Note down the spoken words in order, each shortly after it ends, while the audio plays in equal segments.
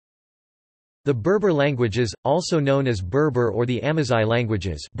The Berber languages, also known as Berber or the Amazigh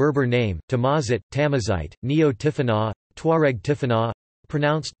languages, Berber name, Tamazight, Tamazite, Neo-Tifana, Tuareg Tifana,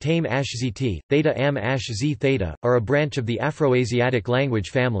 pronounced Tame Ashzt, Theta Am Ash-Z Theta, are a branch of the Afroasiatic language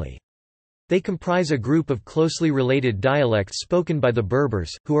family. They comprise a group of closely related dialects spoken by the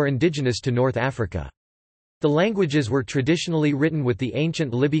Berbers, who are indigenous to North Africa. The languages were traditionally written with the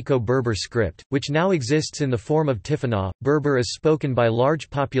ancient Libyco-Berber script, which now exists in the form of Tifana. Berber is spoken by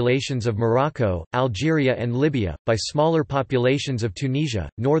large populations of Morocco, Algeria and Libya, by smaller populations of Tunisia,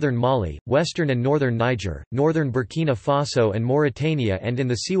 northern Mali, western and northern Niger, northern Burkina Faso and Mauritania, and in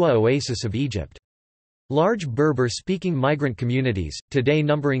the Siwa oasis of Egypt. Large Berber-speaking migrant communities, today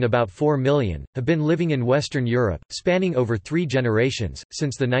numbering about 4 million, have been living in Western Europe, spanning over 3 generations,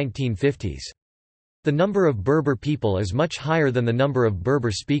 since the 1950s. The number of Berber people is much higher than the number of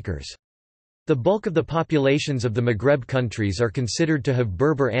Berber speakers. The bulk of the populations of the Maghreb countries are considered to have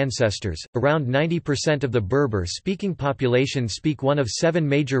Berber ancestors. Around 90% of the Berber-speaking population speak one of 7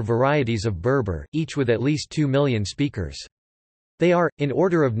 major varieties of Berber, each with at least 2 million speakers. They are, in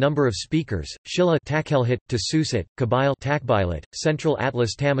order of number of speakers, Shilla Takhelhit, Tasusit, Kabyle Takbilit, Central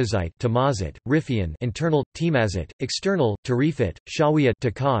Atlas Tamazite Tamazit, Rifian internal, Timazit, external, Tarifit, Shawiyat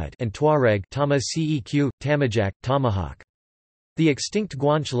Takaat and Tuareg Tama Ceq, Tamajak, Tomahawk. The extinct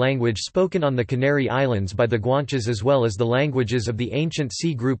Guanche language spoken on the Canary Islands by the Guanches as well as the languages of the ancient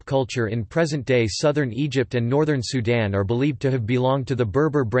Sea group culture in present-day southern Egypt and northern Sudan are believed to have belonged to the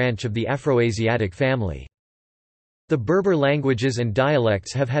Berber branch of the Afroasiatic family. The Berber languages and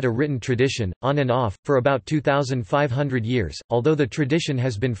dialects have had a written tradition, on and off, for about 2,500 years, although the tradition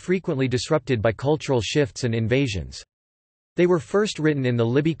has been frequently disrupted by cultural shifts and invasions. They were first written in the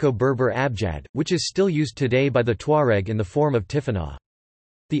Libyco-Berber abjad, which is still used today by the Tuareg in the form of Tifana.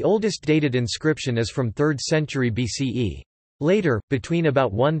 The oldest dated inscription is from 3rd century BCE. Later, between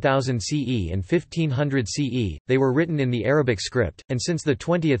about 1000 CE and 1500 CE, they were written in the Arabic script, and since the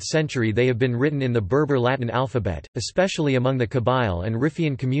 20th century they have been written in the Berber Latin alphabet, especially among the Kabyle and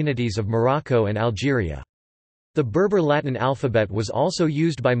Rifian communities of Morocco and Algeria. The Berber Latin alphabet was also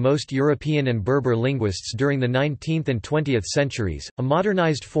used by most European and Berber linguists during the 19th and 20th centuries. A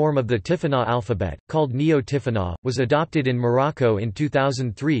modernized form of the Tifana alphabet, called Neo-Tifana, was adopted in Morocco in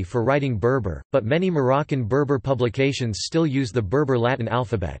 2003 for writing Berber, but many Moroccan Berber publications still use the Berber Latin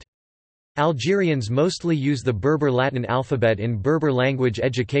alphabet. Algerians mostly use the Berber Latin alphabet in Berber language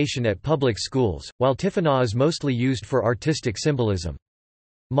education at public schools, while Tifana is mostly used for artistic symbolism.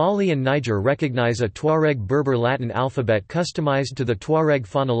 Mali and Niger recognize a Tuareg Berber Latin alphabet customized to the Tuareg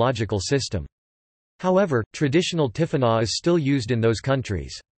phonological system. However, traditional Tifana is still used in those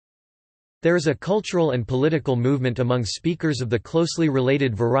countries. There is a cultural and political movement among speakers of the closely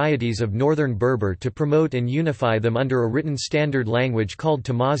related varieties of Northern Berber to promote and unify them under a written standard language called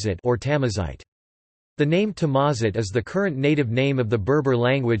Tamazit or Tamazite. The name Tamazit is the current native name of the Berber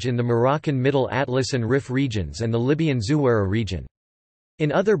language in the Moroccan Middle Atlas and Rif regions and the Libyan Zuwara region.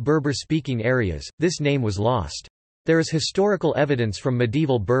 In other Berber-speaking areas, this name was lost. There is historical evidence from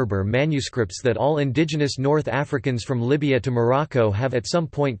medieval Berber manuscripts that all indigenous North Africans from Libya to Morocco have at some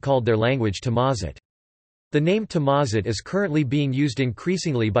point called their language Tamazit. The name Tamazit is currently being used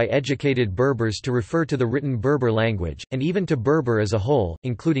increasingly by educated Berbers to refer to the written Berber language, and even to Berber as a whole,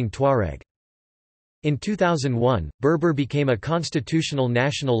 including Tuareg. In 2001, Berber became a constitutional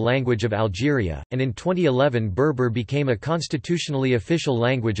national language of Algeria, and in 2011 Berber became a constitutionally official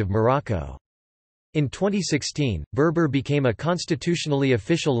language of Morocco. In 2016, Berber became a constitutionally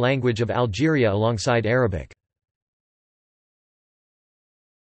official language of Algeria alongside Arabic.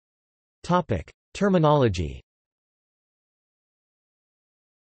 Terminology.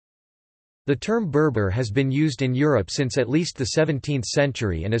 The term Berber has been used in Europe since at least the 17th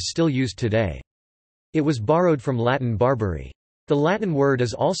century and is still used today. It was borrowed from Latin Barbary. The Latin word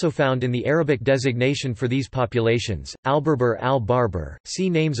is also found in the Arabic designation for these populations, al-Berber al-Barbar, see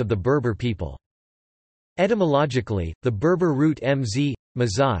names of the Berber people. Etymologically, the Berber root mz,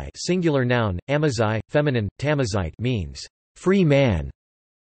 mazai singular noun, amazai, feminine, tamazite means, free man,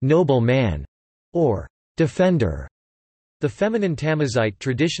 noble man, or defender. The feminine Tamazite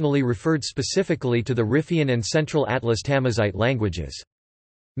traditionally referred specifically to the Rifian and Central Atlas Tamazite languages.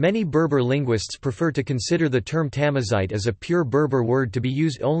 Many Berber linguists prefer to consider the term Tamazite as a pure Berber word to be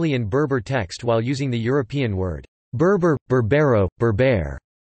used only in Berber text while using the European word Berber, Berbero, Berber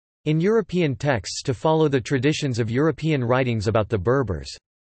in European texts to follow the traditions of European writings about the Berbers.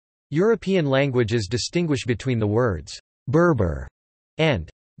 European languages distinguish between the words Berber and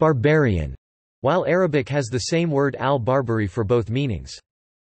barbarian, while Arabic has the same word al-Barbari for both meanings.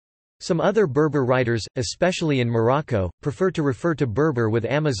 Some other Berber writers, especially in Morocco, prefer to refer to Berber with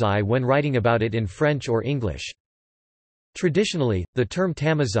Amazigh when writing about it in French or English. Traditionally, the term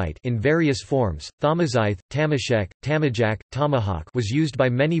Tamazight in various forms, Thamazith, Tamashek, Tamajak, Tomahawk was used by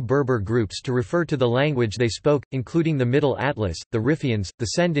many Berber groups to refer to the language they spoke, including the Middle Atlas, the Riffians, the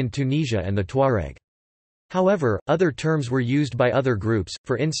Send in Tunisia and the Tuareg. However, other terms were used by other groups.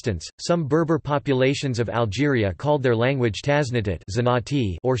 For instance, some Berber populations of Algeria called their language Taznatit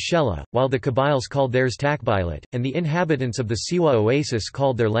or Shella, while the Kabyles called theirs Takbilat, and the inhabitants of the Siwa oasis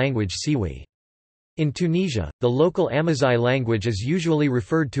called their language Siwi. In Tunisia, the local Amazigh language is usually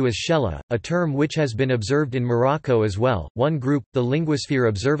referred to as Shella, a term which has been observed in Morocco as well. One group, the Linguosphere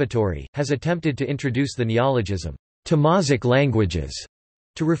Observatory, has attempted to introduce the neologism Tamazic languages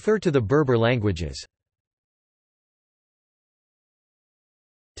to refer to the Berber languages.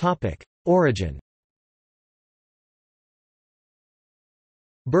 Origin.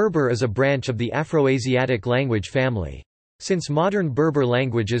 Berber is a branch of the Afroasiatic language family. Since modern Berber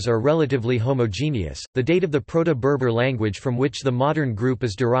languages are relatively homogeneous, the date of the Proto-Berber language from which the modern group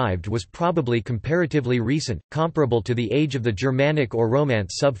is derived was probably comparatively recent, comparable to the age of the Germanic or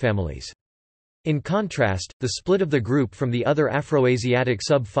Romance subfamilies. In contrast, the split of the group from the other Afroasiatic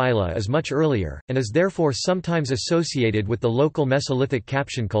subphyla is much earlier, and is therefore sometimes associated with the local Mesolithic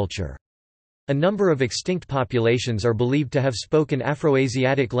Caption culture. A number of extinct populations are believed to have spoken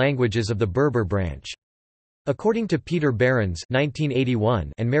Afroasiatic languages of the Berber branch. According to Peter Behrens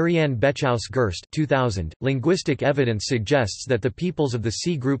 (1981) and Marianne Bechaus-Gerst (2000), linguistic evidence suggests that the peoples of the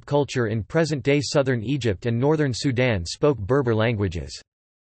C group culture in present-day southern Egypt and northern Sudan spoke Berber languages.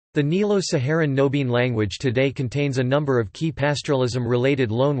 The Nilo-Saharan Nobene language today contains a number of key pastoralism-related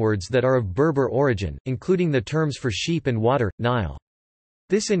loanwords that are of Berber origin, including the terms for sheep and water, Nile.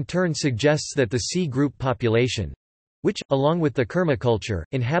 This in turn suggests that the C group population, which, along with the Kerma culture,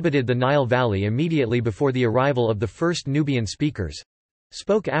 inhabited the Nile Valley immediately before the arrival of the first Nubian speakers,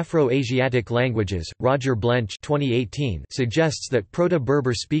 spoke Afro-Asiatic languages. Roger Blench 2018 suggests that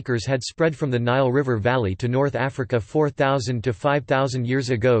Proto-Berber speakers had spread from the Nile River Valley to North Africa 4,000 to 5,000 years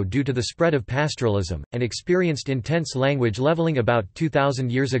ago due to the spread of pastoralism, and experienced intense language leveling about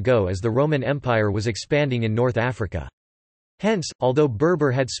 2,000 years ago as the Roman Empire was expanding in North Africa. Hence, although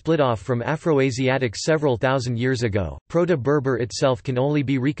Berber had split off from Afroasiatic several thousand years ago, Proto-Berber itself can only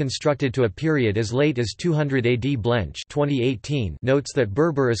be reconstructed to a period as late as 200 AD. Blench 2018 notes that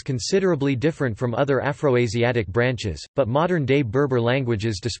Berber is considerably different from other Afroasiatic branches, but modern-day Berber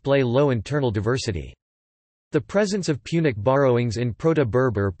languages display low internal diversity. The presence of Punic borrowings in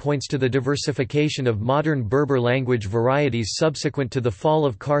Proto-Berber points to the diversification of modern Berber language varieties subsequent to the fall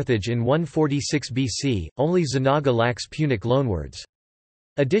of Carthage in 146 BC. Only Zanaga lacks Punic loanwords.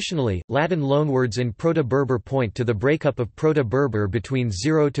 Additionally, Latin loanwords in Proto-Berber point to the breakup of Proto-Berber between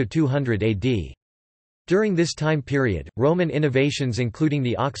 0 to 200 AD. During this time period, Roman innovations including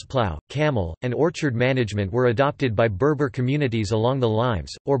the ox plough, camel, and orchard management were adopted by Berber communities along the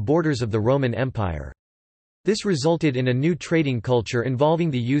limes, or borders of the Roman Empire. This resulted in a new trading culture involving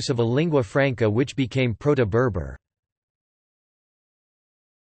the use of a lingua franca which became Proto-Berber.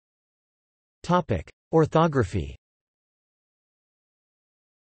 Orthography.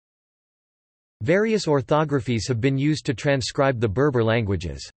 Various orthographies have been used to transcribe the Berber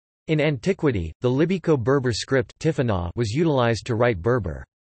languages. In antiquity, the Libyco-Berber script was utilized to write Berber.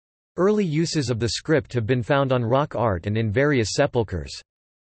 Early uses of the script have been found on rock art and in various sepulchres.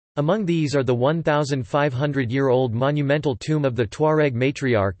 Among these are the 1,500-year-old monumental tomb of the Tuareg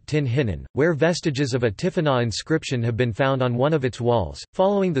matriarch Tin Hinan, where vestiges of a Tifana inscription have been found on one of its walls.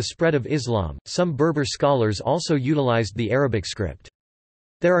 Following the spread of Islam, some Berber scholars also utilized the Arabic script.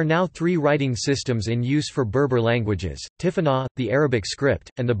 There are now 3 writing systems in use for Berber languages: Tifana, the Arabic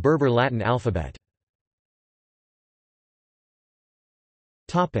script, and the Berber Latin alphabet.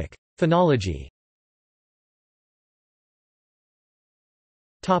 Phonology.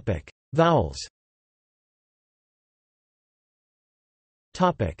 Vowels.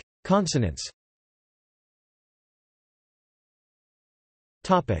 Consonants.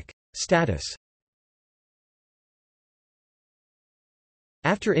 Status.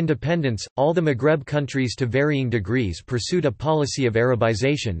 After independence, all the Maghreb countries to varying degrees pursued a policy of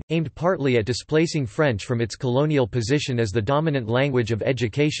Arabization, aimed partly at displacing French from its colonial position as the dominant language of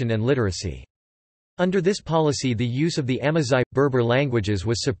education and literacy. Under this policy, the use of the Amazigh Berber languages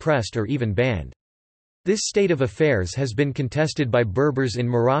was suppressed or even banned. This state of affairs has been contested by Berbers in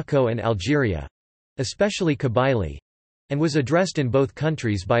Morocco and Algeria, especially Kabylie, and was addressed in both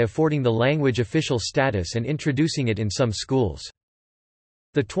countries by affording the language official status and introducing it in some schools.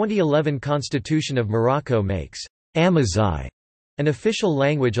 The 2011 Constitution of Morocco makes Amazigh an official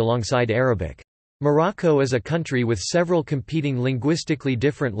language alongside Arabic. Morocco is a country with several competing linguistically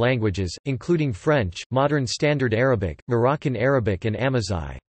different languages, including French, Modern Standard Arabic, Moroccan Arabic and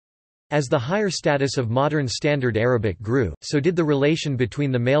Amazigh. As the higher status of Modern Standard Arabic grew, so did the relation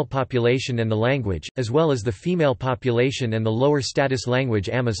between the male population and the language, as well as the female population and the lower status language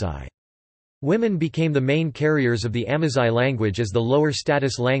Amazigh. Women became the main carriers of the Amazigh language as the lower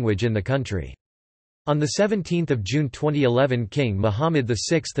status language in the country. On 17 June 2011, King Mohammed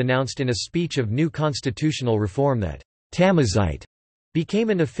VI announced in a speech of new constitutional reform that Tamazight became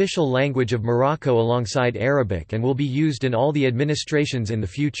an official language of Morocco alongside Arabic and will be used in all the administrations in the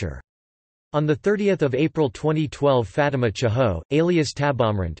future. On 30 April 2012, Fatima Chaho, alias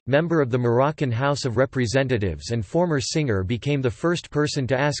Tabamrant, member of the Moroccan House of Representatives and former singer, became the first person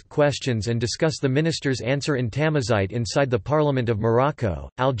to ask questions and discuss the minister's answer in Tamazight inside the Parliament of Morocco.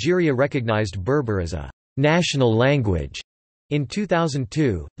 Algeria recognized Berber as a national language in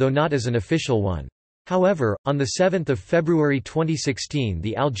 2002, though not as an official one. However, on 7 February 2016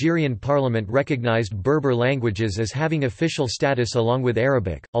 the Algerian parliament recognized Berber languages as having official status along with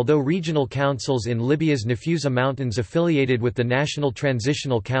Arabic, although regional councils in Libya's Nafusa Mountains affiliated with the National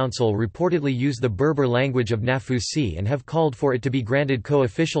Transitional Council reportedly use the Berber language of Nafusi and have called for it to be granted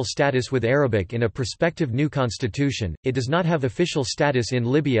co-official status with Arabic in a prospective new constitution. It does not have official status in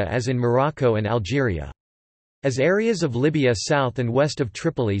Libya as in Morocco and Algeria. As areas of Libya south and west of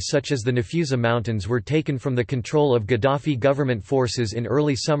Tripoli such as the Nafusa Mountains were taken from the control of Gaddafi government forces in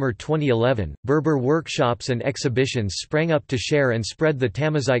early summer 2011, Berber workshops and exhibitions sprang up to share and spread the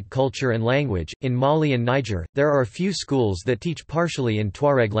Tamazight culture and language. In Mali and Niger, there are a few schools that teach partially in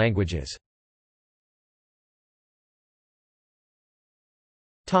Tuareg languages.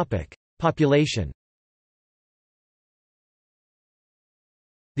 Population.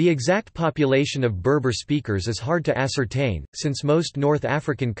 The exact population of Berber speakers is hard to ascertain, since most North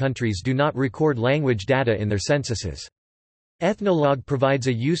African countries do not record language data in their censuses. Ethnologue provides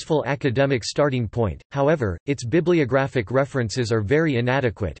a useful academic starting point, however, its bibliographic references are very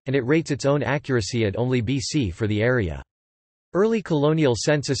inadequate, and it rates its own accuracy at only BC for the area. Early colonial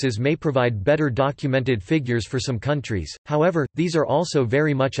censuses may provide better documented figures for some countries, however, these are also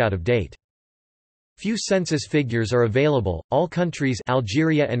very much out of date. Few census figures are available. All countries,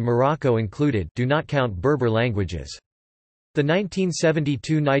 Algeria and Morocco included, do not count Berber languages. The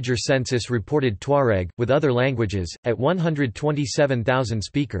 1972 Niger census reported Tuareg, with other languages, at 127,000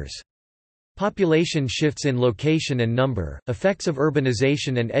 speakers. Population shifts in location and number, effects of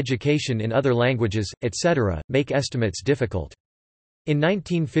urbanization and education in other languages, etc., make estimates difficult. In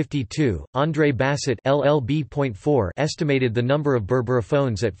 1952, André Basset LLB.4 estimated the number of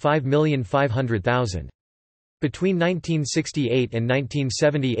Berberophones at 5,500,000. Between 1968 and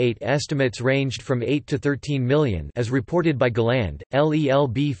 1978 estimates ranged from 8 to 13 million as reported by Galland,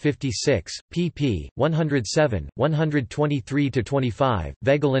 LELB 56, pp. 107, 123–25,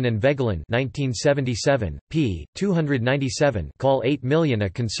 Voegelin and Voegelin 1977, p. 297 call 8 million a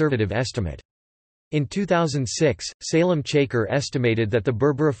conservative estimate. In 2006, Salem Chaker estimated that the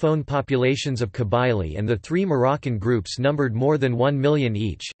Berberophone populations of Kabylie and the three Moroccan groups numbered more than 1 million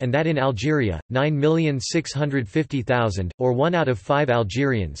each, and that in Algeria, 9,650,000, or 1 out of 5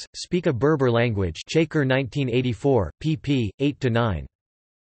 Algerians, speak a Berber language. Chaker 1984, pp. 8–9.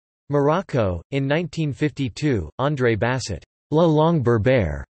 Morocco, in 1952, André Basset, La Langue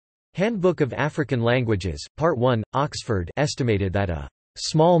Berbère, Handbook of African Languages, Part 1, Oxford, estimated that a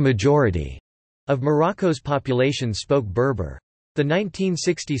small majority of Morocco's population spoke Berber. The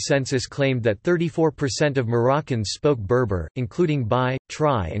 1960 census claimed that 34% of Moroccans spoke Berber, including bi,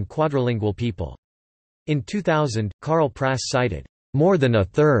 tri and quadrilingual people. In 2000, Karl Prass cited, "more than a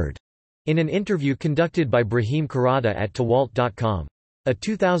third," in an interview conducted by Brahim Karada at Tawalt.com. A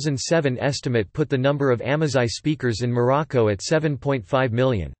 2007 estimate put the number of Amazigh speakers in Morocco at 7.5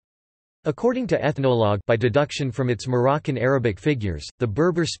 million. According to Ethnologue, by deduction from its Moroccan Arabic figures, the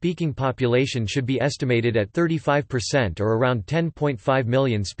Berber-speaking population should be estimated at 35% or around 10.5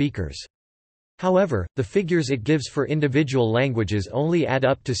 million speakers. However, the figures it gives for individual languages only add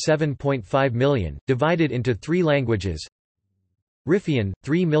up to 7.5 million, divided into 3 languages: Riffian,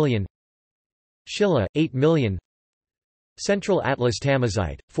 3 million; Shilla, 8 million; Central Atlas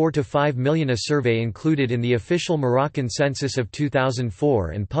Tamazight, 4 to 5 million. A survey included in the official Moroccan census of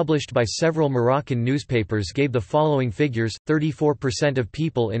 2004 and published by several Moroccan newspapers gave the following figures: 34% of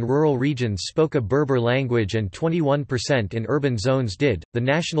people in rural regions spoke a Berber language and 21% in urban zones did. The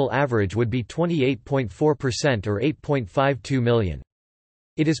national average would be 28.4% or 8.52 million.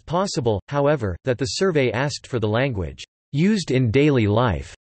 It is possible, however, that the survey asked for the language used in daily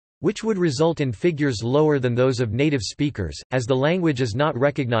life which would result in figures lower than those of native speakers, as the language is not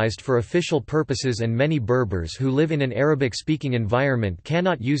recognized for official purposes and many Berbers who live in an Arabic-speaking environment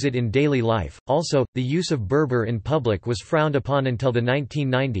cannot use it in daily life. Also, the use of Berber in public was frowned upon until the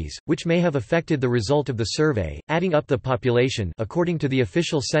 1990s, which may have affected the result of the survey. Adding up the population, according to the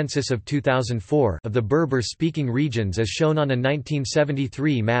official census of 2004, of the Berber-speaking regions as shown on a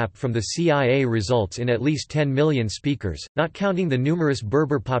 1973 map from the CIA results in at least 10 million speakers, not counting the numerous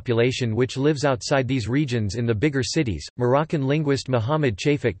Berber population which lives outside these regions in the bigger cities. Moroccan linguist Mohammed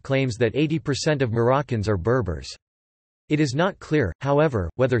Chafik claims that 80% of Moroccans are Berbers. It is not clear, however,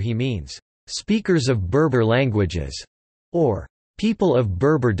 whether he means speakers of Berber languages or people of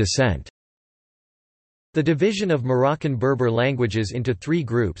Berber descent. The division of Moroccan Berber languages into three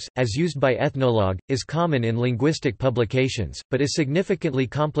groups, as used by Ethnologue, is common in linguistic publications, but is significantly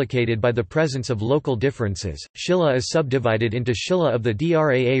complicated by the presence of local differences. Shilla is subdivided into Shilla of the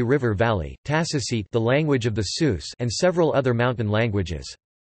Draa River Valley, Tassacete, the language of the Sus, and several other mountain languages.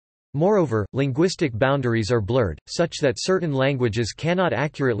 Moreover, linguistic boundaries are blurred, such that certain languages cannot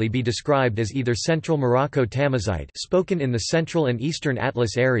accurately be described as either Central Morocco Tamazight, spoken in the Central and Eastern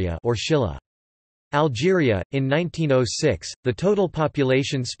Atlas area, or Shilla. Algeria, in 1906, the total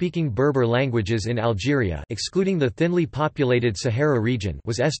population speaking Berber languages in Algeria excluding the thinly populated Sahara region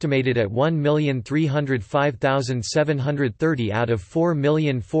was estimated at 1,305,730 out of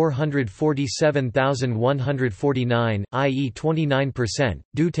 4,447,149, i.e. 29%.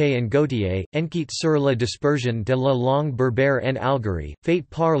 Douté and Gautier, Enquête sur la dispersion de la langue berbère en Algérie, fait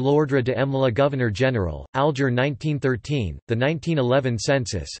par l'ordre de M. le Gouverneur Général, Alger 1913. The 1911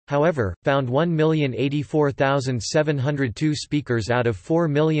 census, however, found 1,084,702 speakers out of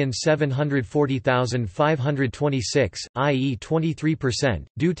 4,740,526, i.e. 23%.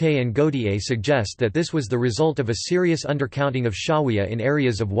 Douté and Gautier suggest that this was the result of a serious undercounting of Shawiya in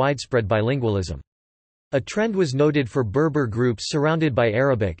areas of widespread bilingualism. A trend was noted for Berber groups surrounded by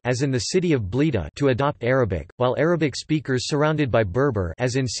Arabic as in the city of Blida to adopt Arabic, while Arabic speakers surrounded by Berber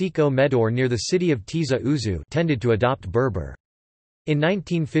as in Siko Medor near the city of Tiza Ouzou tended to adopt Berber. In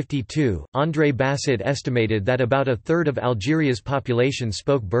 1952, André Basset estimated that about a third of Algeria's population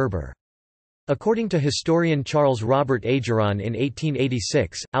spoke Berber. According to historian Charles Robert Ageron in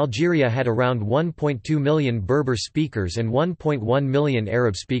 1886, Algeria had around 1.2 million Berber speakers and 1.1 million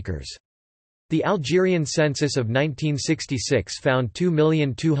Arab speakers. The Algerian census of 1966 found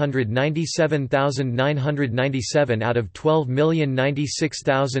 2,297,997 out of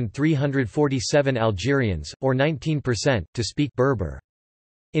 12,096,347 Algerians, or 19%, to speak Berber.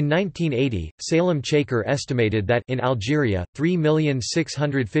 In 1980, Salem Chaker estimated that in Algeria,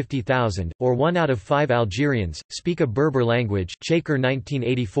 3,650,000, or 1 out of 5 Algerians, speak a Berber language. Chaker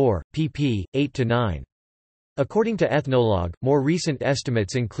 1984, pp. 8–9. According to Ethnologue, more recent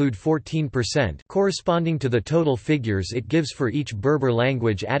estimates include 14%, corresponding to the total figures it gives for each Berber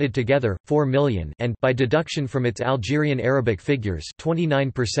language added together, 4 million, and by deduction from its Algerian Arabic figures,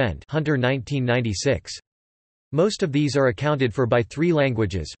 29%. Hunter 1996. Most of these are accounted for by three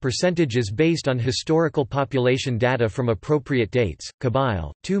languages, percentages based on historical population data from appropriate dates.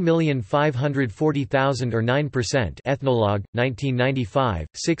 Kabyle, 2,540,000 or 9%. Ethnologue, 1995,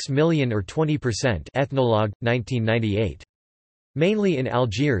 6 million or 20%. Ethnologue, 1998. Mainly in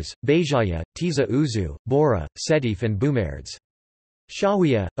Algiers, Béjaïa, Tiza Ouzou, Bora, Sétif and Boumerdes.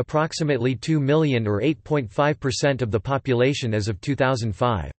 Shawiya, approximately 2 million or 8.5% of the population as of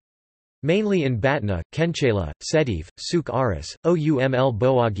 2005. Mainly in Batna, Kenchala, Sétif, Souk Aras, Ouml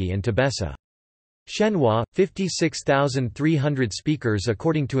Boagi and Tabessa. Shenhua, 56,300 speakers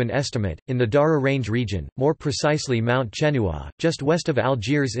according to an estimate, in the Dara Range region, more precisely Mount Chenua, just west of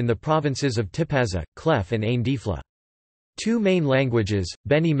Algiers in the provinces of Tipaza, Clef and Ain Difla. Two main languages,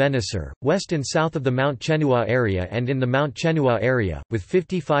 Beni Menasser, west and south of the Mount Chenua area and in the Mount Chenua area, with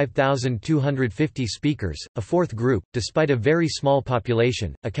 55,250 speakers. A fourth group, despite a very small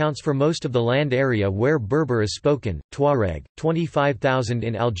population, accounts for most of the land area where Berber is spoken, Tuareg, 25,000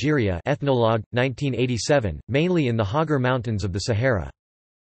 in Algeria. Ethnologue, 1987, mainly in the Hagar Mountains of the Sahara.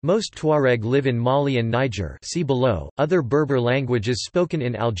 Most Tuareg live in Mali and Niger. See below. Other Berber languages spoken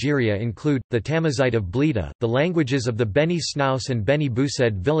in Algeria include the Tamazight of Blida, the languages of the Beni Snous and Beni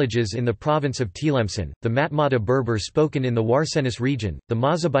Boussaid villages in the province of Tlemcen, the Matmata Berber spoken in the Warsenis region, the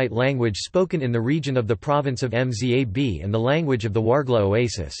Mazabite language spoken in the region of the province of Mzab, and the language of the Wargla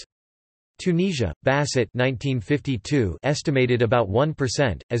Oasis. Tunisia, Basset 1952 estimated about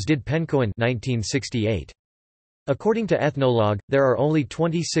 1%, as did Pencoen 1968. According to Ethnologue, there are only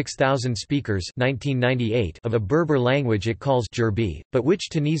 26,000 speakers 1998 of a Berber language it calls Djerbi, but which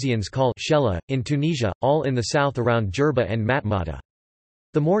Tunisians call Shella, in Tunisia, all in the south around Djerba and Matmata.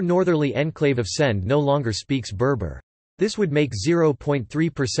 The more northerly enclave of Send no longer speaks Berber. This would make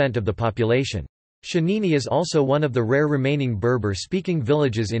 0.3% of the population. Shanini is also one of the rare remaining Berber-speaking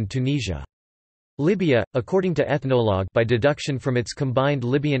villages in Tunisia. Libya, according to Ethnologue, by deduction from its combined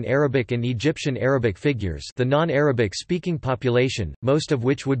Libyan Arabic and Egyptian Arabic figures, the non-Arabic speaking population, most of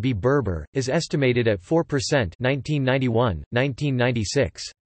which would be Berber, is estimated at 4% 1991-1996.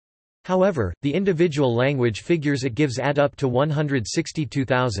 However, the individual language figures it gives add up to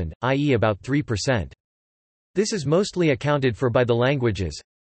 162,000, i.e. about 3%. This is mostly accounted for by the languages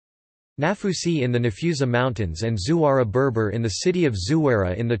Nafusi in the Nafusa Mountains and Zuwara Berber in the city of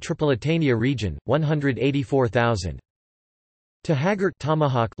Zuwara in the Tripolitania region, 184,000. Tahagart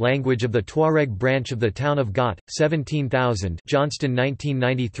Tomahawk language of the Tuareg branch of the town of Ghat, 17,000 Johnston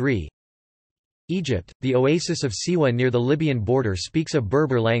 1993. Egypt, the oasis of Siwa near the Libyan border speaks a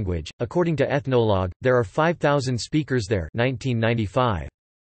Berber language. According to Ethnologue, there are 5,000 speakers there 1995.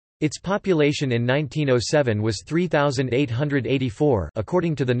 Its population in 1907 was 3,884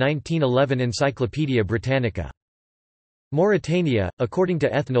 according to the 1911 Encyclopaedia Britannica. Mauritania, according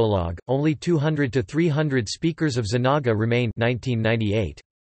to Ethnologue, only 200 to 300 speakers of Zanaga remain 1998.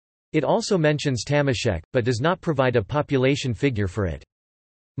 It also mentions Tamashek, but does not provide a population figure for it.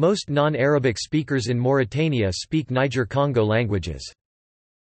 Most non-Arabic speakers in Mauritania speak Niger-Congo languages.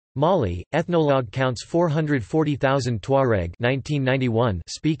 Mali, Ethnologue counts 440,000 Tuareg 1991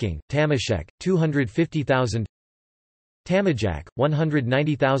 speaking, Tamashek, 250,000. Tamajak,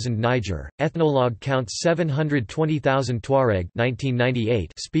 190,000 Niger, Ethnologue counts 720,000 Tuareg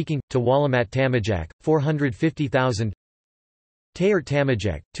 1998 speaking, Tawalamat Tamajak, 450,000. Tayert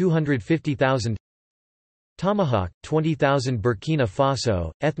Tamajek, 250,000. Tomahawk, 20,000 Burkina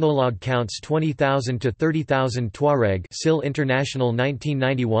Faso, Ethnologue counts 20,000 to 30,000 Tuareg SIL International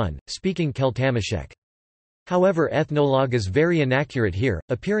 1991, speaking Kel Tamashek. However, Ethnologue is very inaccurate here,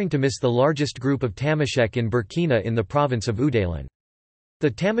 appearing to miss the largest group of Tamashek in Burkina in the province of Oudalan. The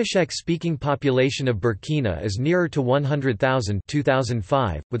Tamashek-speaking population of Burkina is nearer to 100,000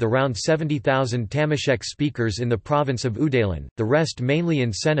 2005, with around 70,000 Tamashek speakers in the province of Oudalan, the rest mainly in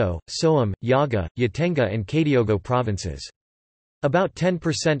Seno, Soam, Yaga, Yatenga and Kadiogo provinces. About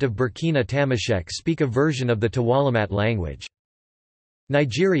 10% of Burkina Tamashek speak a version of the Tawalamat language.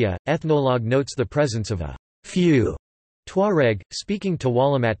 Nigeria, Ethnologue notes the presence of a few Tuareg, speaking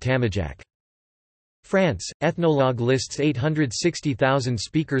Tawalamat Tamajak. France, Ethnologue lists 860,000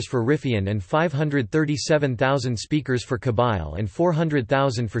 speakers for Rifian and 537,000 speakers for Kabyle and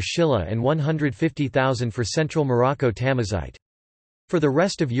 400,000 for Shilla and 150,000 for Central Morocco Tamazight. For the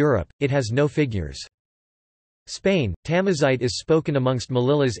rest of Europe, it has no figures. Spain, Tamazight is spoken amongst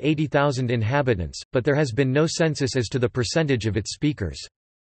Melillas' 80,000 inhabitants, but there has been no census as to the percentage of its speakers.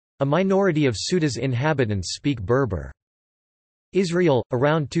 A minority of Ceuta's inhabitants speak Berber. Israel,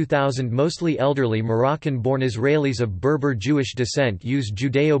 around 2,000 mostly elderly Moroccan-born Israelis of Berber Jewish descent use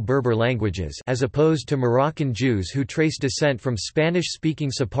Judeo-Berber languages as opposed to Moroccan Jews who trace descent from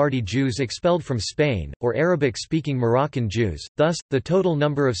Spanish-speaking Sephardi Jews expelled from Spain, or Arabic-speaking Moroccan Jews. Thus, the total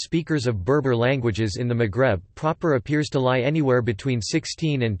number of speakers of Berber languages in the Maghreb proper appears to lie anywhere between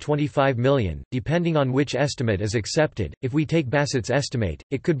 16 and 25 million, depending on which estimate is accepted. If we take Bassett's estimate,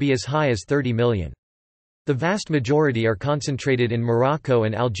 it could be as high as 30 million. The vast majority are concentrated in Morocco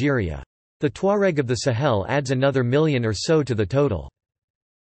and Algeria. The Tuareg of the Sahel adds another million or so to the total.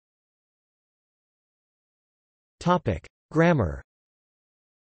 Grammar.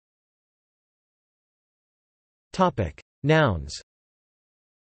 Nouns.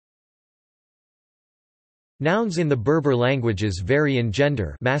 Nouns in the Berber languages vary in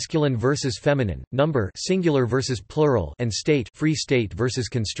gender, masculine versus feminine, number, singular versus plural, and state, free state versus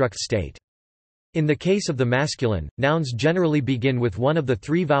construct state. In the case of the masculine, nouns generally begin with one of the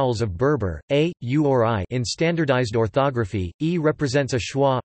three vowels of Berber, a, u or I in standardized orthography. E represents a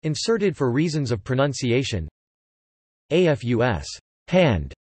schwa, inserted for reasons of pronunciation. Afus,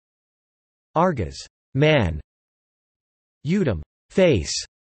 hand. Argas, man. Udum, face.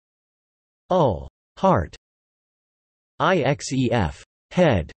 Ul, heart. Ixef,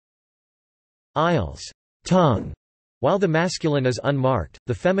 head. Isles, tongue. While the masculine is unmarked,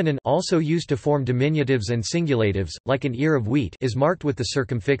 the feminine, also used to form diminutives and singulatives, like an ear of wheat, is marked with the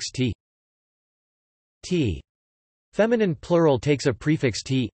circumfix t. T. Feminine plural takes a prefix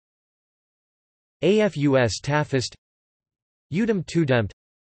t. Afus tafist. Udum tudempt.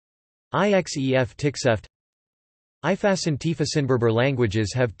 Ixef tixeft. Ifasin tifasin. Berber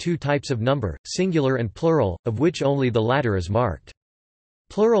languages have two types of number, singular and plural, of which only the latter is marked.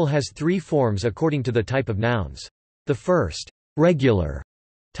 Plural has three forms according to the type of nouns. The first, regular,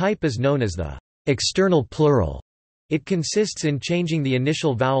 type is known as the external plural. It consists in changing the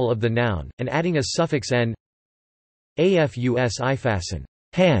initial vowel of the noun, and adding a suffix n. Afus ifassen,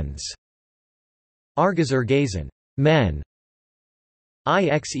 hands. Argas ergasen, men.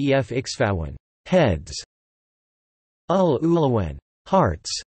 Ixef ixfawen, heads. Ulawen,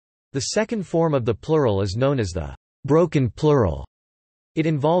 hearts. The second form of the plural is known as the broken plural. It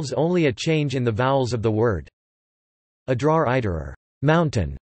involves only a change in the vowels of the word. Adrar iderer,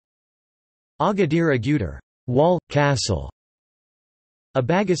 mountain. Agadir aguder, wall, castle.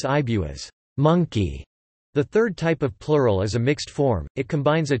 Abagus ibuas, monkey. The third type of plural is a mixed form. It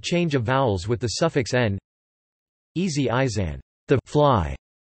combines a change of vowels with the suffix n. Easy izan, the fly.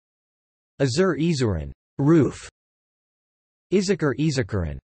 Azur izuran, roof. Izakar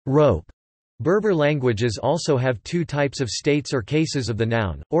izakaran, rope. Berber languages also have two types of states or cases of the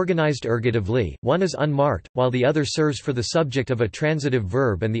noun, organized ergatively. One is unmarked, while the other serves for the subject of a transitive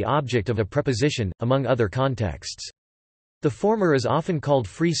verb and the object of a preposition, among other contexts. The former is often called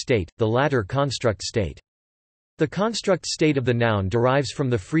free state, the latter construct state. The construct state of the noun derives from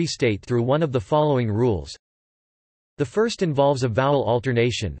the free state through one of the following rules. The first involves a vowel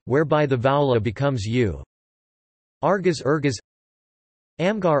alternation, whereby the vowel a becomes u. Argas ergas.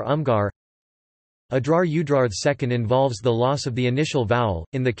 Amgar umgar. Adrar udrar. The second involves the loss of the initial vowel,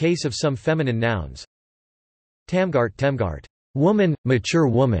 in the case of some feminine nouns. Tamgart temgart, woman, mature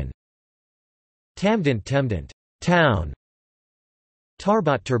woman. Tamdant temdant, town.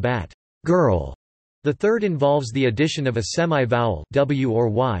 Tarbat turbat, girl. The third involves the addition of a semi-vowel w or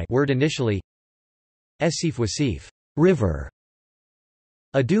y word initially. Esif wasif, river.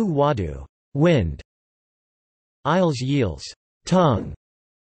 Adu wadu, wind. Isles yields, tongue.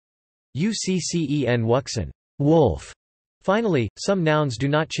 Uccen wuxen, wolf. Finally, some nouns do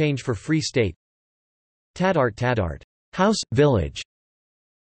not change for free state. Tadart tadart, house, village.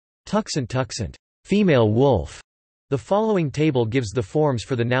 Tuxant tuxant, female wolf. The following table gives the forms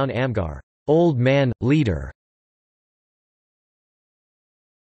for the noun amgar, old man, leader.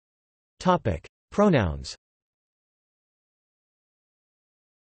 Topic: Pronouns.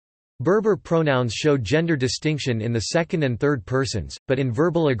 Berber pronouns show gender distinction in the second and third persons, but in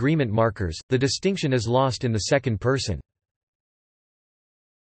verbal agreement markers, the distinction is lost in the second person.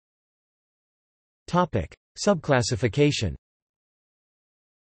 Topic: Subclassification.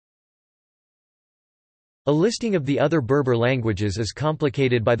 A listing of the other Berber languages is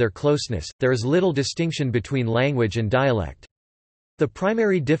complicated by their closeness. There is little distinction between language and dialect. The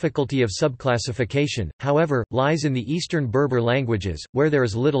primary difficulty of subclassification, however, lies in the Eastern Berber languages, where there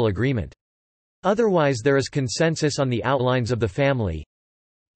is little agreement. Otherwise there is consensus on the outlines of the family.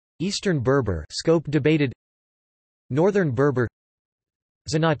 Eastern Berber, scope debated. Northern Berber,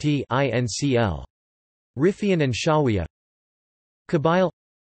 Zenati (INCL), Rifian and Shawiya, Kabyle,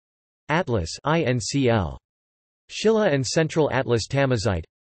 Atlas (INCL), Shilla and Central Atlas Tamazight,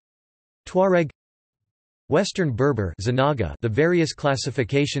 Tuareg, Western Berber Zanaga. The various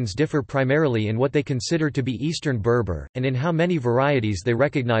classifications differ primarily in what they consider to be Eastern Berber, and in how many varieties they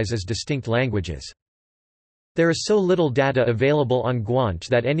recognize as distinct languages. There is so little data available on Guanche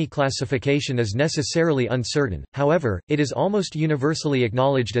that any classification is necessarily uncertain, however, it is almost universally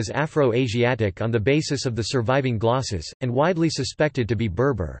acknowledged as Afro-Asiatic on the basis of the surviving glosses, and widely suspected to be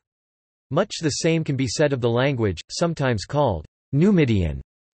Berber. Much the same can be said of the language, sometimes called Numidian,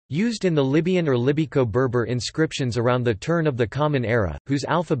 used in the Libyan or Libyco-Berber inscriptions around the turn of the Common Era, whose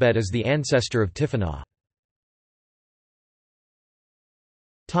alphabet is the ancestor of Tifinagh.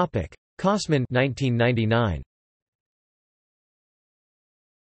 Kosman 1999.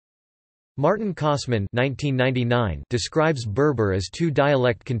 Martin Kosman 1999 describes Berber as two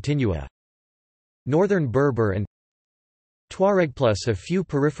dialect continua, Northern Berber and Tuareg plus a few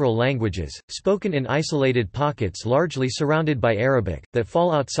peripheral languages, spoken in isolated pockets largely surrounded by Arabic, that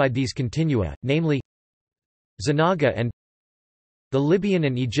fall outside these continua, namely Zanaga and the Libyan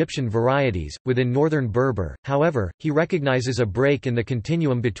and Egyptian varieties. Within Northern Berber, however, he recognizes a break in the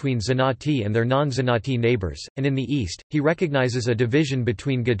continuum between Zenati and their non-Zenati neighbors, and in the east, he recognizes a division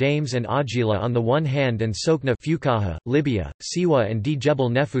between Ghadames and Ajila on the one hand and Sokna Fukaha, Libya, Siwa and Djebel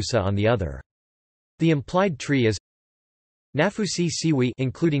Nefusa on the other. The implied tree is Nafusi Siwi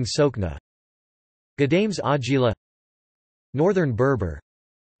including Sokna, Ghadames Ajila, Northern Berber,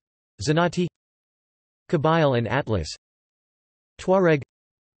 Zenati, Kabyle and Atlas, Tuareg,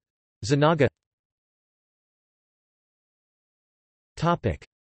 Zanaga. Topic: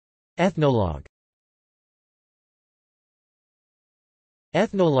 Ethnologue.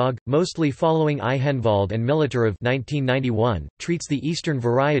 Ethnologue, mostly following I. Henvald and Militarov 1991, treats the eastern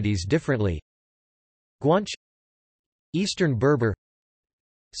varieties differently. Guanche, Eastern Berber,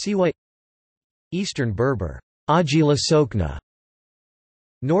 Siwa, Eastern Berber, Ajila Sokna.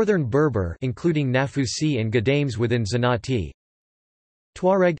 Northern Berber including Nafusi and Ghadames within Zenati.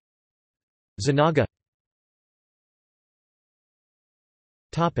 Tuareg. Zanaga.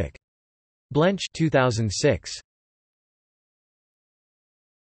 Topic: Blench 2006.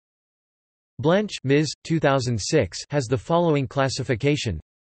 Blench, Ms. 2006 has the following classification: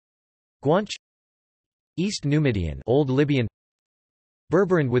 Guanche, East Numidian, Old Libyan,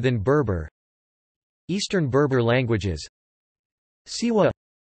 Berberan within Berber, Eastern Berber languages, Siwa,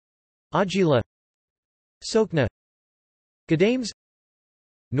 Ajila, Sokna, Ghadames,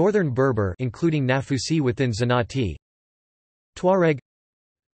 Northern Berber including Nafusi within Zenati, Tuareg,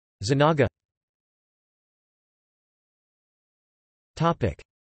 Zanaga. Topic: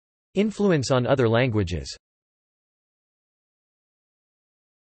 Influence on other languages.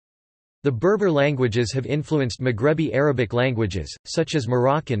 The Berber languages have influenced Maghrebi Arabic languages, such as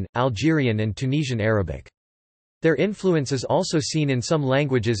Moroccan, Algerian and Tunisian Arabic. Their influence is also seen in some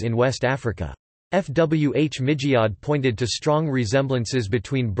languages in West Africa. Fwh Migyad pointed to strong resemblances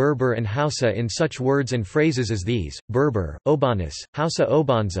between Berber and Hausa in such words and phrases as these: Berber, Obanis, Hausa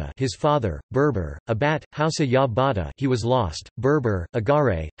Obanza his father, Berber, Abat, Hausa Ya Bada he was lost, Berber,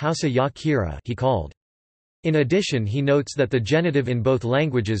 Agare, Hausa Ya Kira he called. In addition he notes that the genitive in both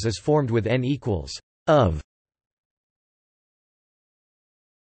languages is formed with n equals of.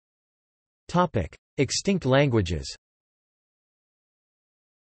 Extinct languages.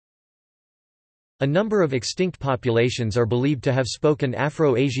 A number of extinct populations are believed to have spoken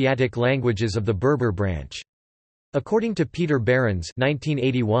Afro-Asiatic languages of the Berber branch. According to Peter Behrens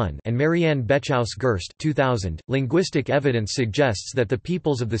 (1981) and Marianne Bechaus-Gerst (2000), linguistic evidence suggests that the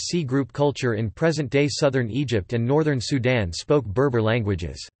peoples of the C group culture in present-day southern Egypt and northern Sudan spoke Berber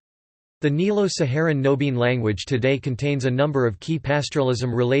languages. The Nilo-Saharan Nobian language today contains a number of key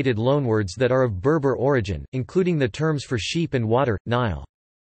pastoralism-related loanwords that are of Berber origin, including the terms for sheep and water, Nile.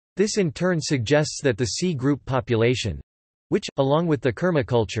 This in turn suggests that the C group population—which, along with the Kerma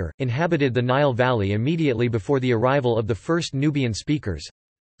culture, inhabited the Nile Valley immediately before the arrival of the first Nubian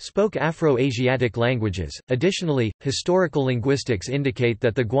speakers—spoke Afro-Asiatic languages. Additionally, historical linguistics indicate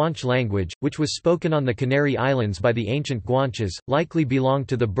that the Guanche language, which was spoken on the Canary Islands by the ancient Guanches, likely belonged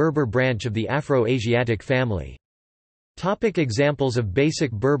to the Berber branch of the Afro-Asiatic family. Examples of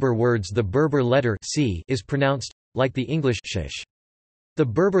basic Berber words: the Berber letter C is pronounced like the English sh. The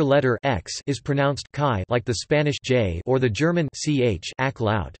Berber letter X is pronounced chi like the Spanish J or the German ch ak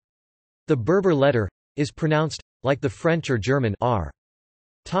loud. The Berber letter is pronounced like the French or German R.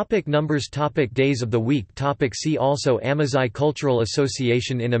 Numbers. Days of the week. See also Amazigh Cultural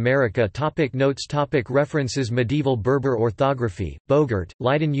Association in America. Notes. References: Medieval Berber orthography, Bogart,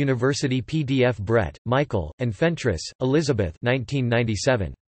 Leiden University PDF. Brett, Michael, and Fentress, Elizabeth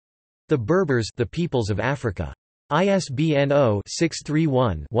 1997. The Berbers, the Peoples of Africa. ISBN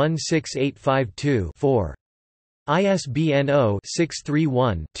 0-631-16852-4. ISBN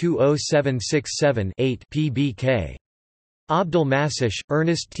 0-631-20767-8 PBK. Abdul Masish,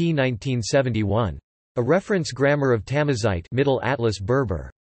 Ernest T. 1971. A Reference Grammar of Tamazight Middle Atlas Berber.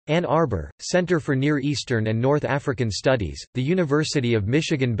 Ann Arbor, Center for Near Eastern and North African Studies, The University of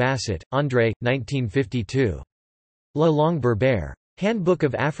Michigan. Bassett, André, 1952. La Langue Berbère. Handbook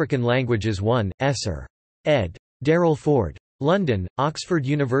of African Languages 1, Esser. ed. Darrell Ford. London, Oxford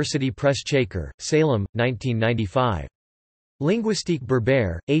University Press. Chaker, Salem, 1995. Linguistique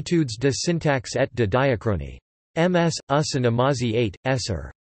berbère, Études de syntaxe et de diachronie. MS, Ussan Amazi 8,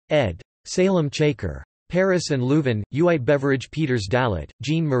 Esser. ed. Salem. Chaker. Paris and Leuven, Uit Beveridge. Peters Dalet,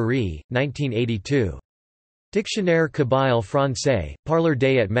 Jean-Marie, 1982. Dictionnaire Kabyle Français, Parleur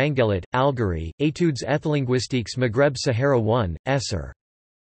des et Mangelet, Algérie, Études ethlinguistiques Maghreb Sahara 1, Esser.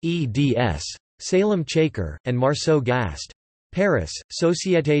 eds. Salem. Chaker, and Marceau Gast. Paris,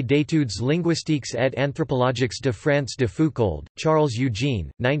 Société d'études linguistiques et anthropologiques de France de Foucauld, Charles Eugene,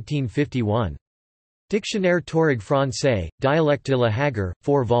 1951. Dictionnaire Touareg français, Dialecte de la Hagar,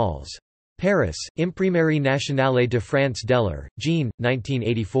 4 vols. Paris, Imprimerie nationale de France Deller, Jean,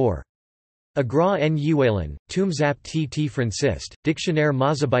 1984. Agra en Yuelen, Toumzap T. Franciste, Dictionnaire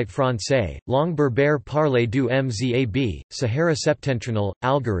Mazabite français, Langue berbère parlée du Mzab, Sahara septentrionale,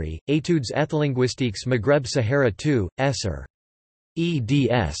 Algérie, Études ethlinguistiques Maghreb Sahara 2, Esser.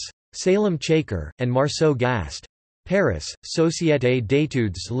 eds. Salem. Chaker, and Marceau Gast. Paris, Société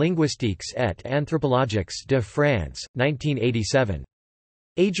d'études linguistiques et anthropologiques de France, 1987.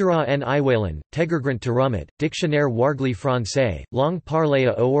 Ajara en Iwalen, Tegergrant Terumit, Dictionnaire Wargli français, Langue parlée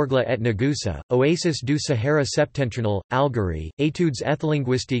à Oorgla et Nagusa, Oasis du Sahara septentrional, Algérie, Études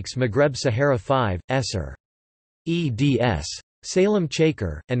ethlinguistiques Maghreb Sahara 5, Esser. eds. Salem.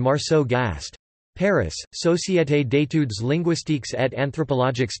 Chaker, and Marceau Gast. Paris, Société d'études linguistiques et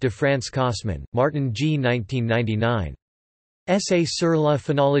anthropologiques de France Kosman, Martin G. 1999. Essay sur la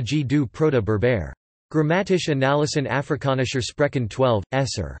phonologie du proto-berbère. Grammatische Analysen afrikanischer Sprechen 12,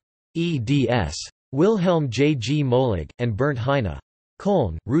 Esser. eds. Wilhelm J. G. Molig, and Bernd Heine.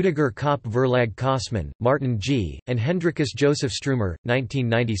 Köln, Rüdiger Kopp Verlag Kosman, Martin G., and Hendrikus Joseph Strumer,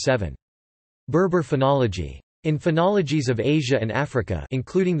 1997. Berber Phonology. In Phonologies of Asia and Africa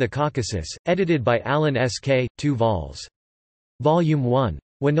including the Caucasus, edited by Alan S. K., 2 vols. Volume 1.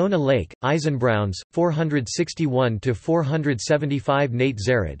 Winona Lake, Eisenbrauns, 461–475 Nate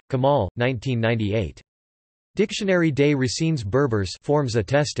Zared, Kamal, 1998. Dictionnaire des racines berbères forms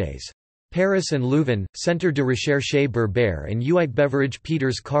attestés. Paris and Leuven, Centre de Recherche Berbère and Uit Beverage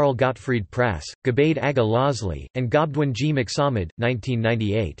Peters Karl Gottfried Prass, Gabade Aga Losli, and Gobdwin G. McSamid,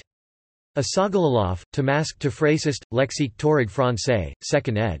 1998. Asagalalof, Tamask to Frasist, Lexique Torig Français,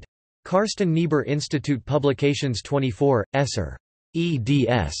 2nd ed. Karsten Niebuhr Institute Publications 24, Esser.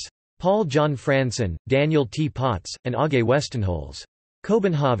 eds. Paul John Franson, Daniel T. Potts, and Age Westenholz.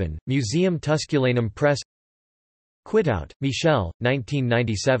 Copenhagen, Museum Tusculanum Press. Quitout, Michel,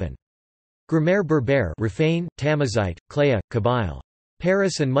 1997. Grammaire berbère Raffain, Tamazight, Cléa, Kabyle.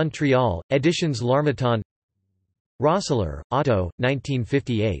 Paris and Montreal, Editions L'Harmattan. Rosseler, Otto,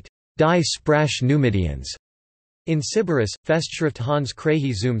 1958. Die Sprache Numidians. In Sybaris, Festschrift Hans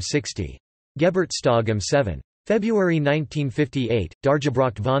Krahe Zoom 60. Geburtstag am 7. February 1958,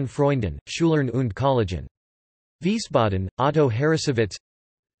 Dargebracht von Freunden, Schulern und Kollegen. Wiesbaden, Otto Harrisowitz.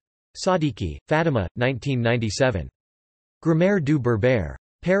 Sadiki, Fatima, 1997. Grammaire du Berbère.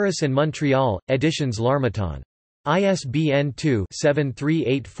 Paris and Montreal, Editions L'Harmattan. ISBN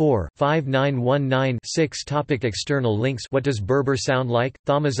 2-7384-5919-6. External links. What does Berber sound like?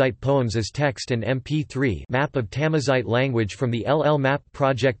 Tamazight poems as text and MP3 map of Tamazight language from the LL Map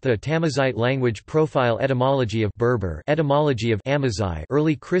project. The Tamazight language profile. Etymology of Berber, etymology of Amazigh,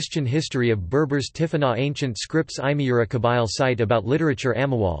 early Christian history of Berbers. Tifana ancient scripts. Imiyura Kabyle site about literature.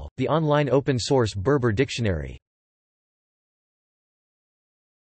 Amawal, the online open source Berber dictionary.